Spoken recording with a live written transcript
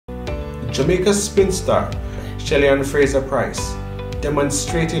Jamaica's spin star, Shelly-Ann Fraser-Pryce,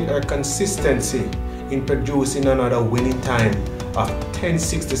 demonstrated her consistency in producing another winning time of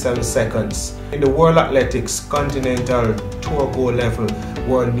 10.67 seconds in the World Athletics Continental Tour Gold Level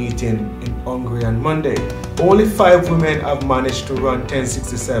World Meeting in Hungary on Monday. Only 5 women have managed to run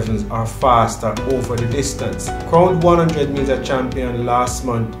 10.67s or faster over the distance. Crowned 100-meter champion last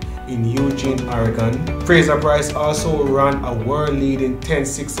month in Eugene, Oregon, Fraser-Pryce also ran a world-leading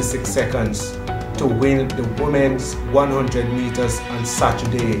 10.66 seconds to win the women's 100 meters on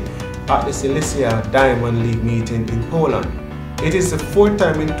Saturday at the Silesia Diamond League meeting in Poland. It is the 4th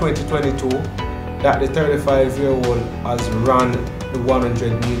time in 2022 that the 35-year-old has run the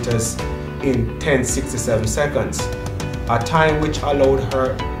 100 meters in 10.67 seconds, a time which allowed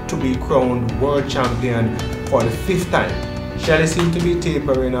her to be crowned world champion for the 5th time. Shelly seemed to be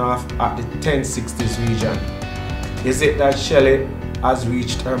tapering off at the 10.60's region. Is it that Shelly has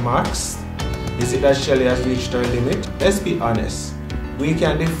reached her max? Is it that Shelly has reached her limit? Let's be honest. We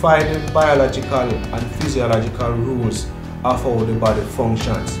can defy the biological and physiological rules of how the body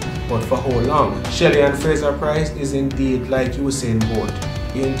functions, but for how long? Shelly-Ann Fraser-Pryce is indeed like Usain Bolt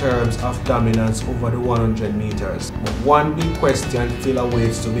in terms of dominance over the 100 meters. But one big question still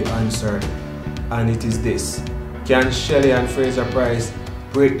awaits to be answered, and it is this: can Shelly-Ann Fraser-Pryce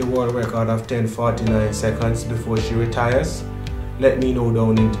break the world record of 10.49 seconds before she retires? Let me know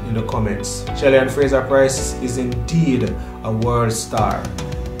down in the comments. Shelly-Ann Fraser-Pryce is indeed a world star.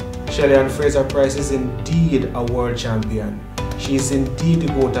 Shelly-Ann Fraser-Pryce is indeed a world champion. She is indeed the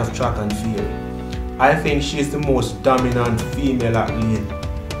GOAT of track and field. I think she is the most dominant female athlete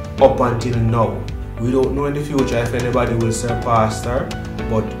up until now. We don't know in the future if anybody will surpass her,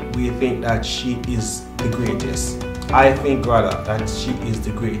 but we think that she is the greatest. I think rather that she is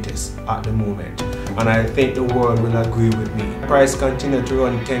the greatest at the moment, and I think the world will agree with me. Pryce continue to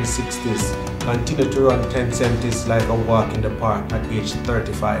run 10.60's, continue to run 10.70's like a walk in the park at age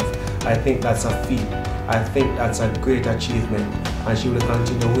 35. I think that's a feat. I think that's a great achievement, and she will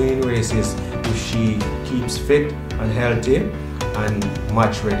continue winning races if she keeps fit and healthy and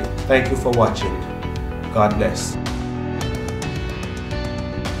match ready. Thank you for watching. God bless.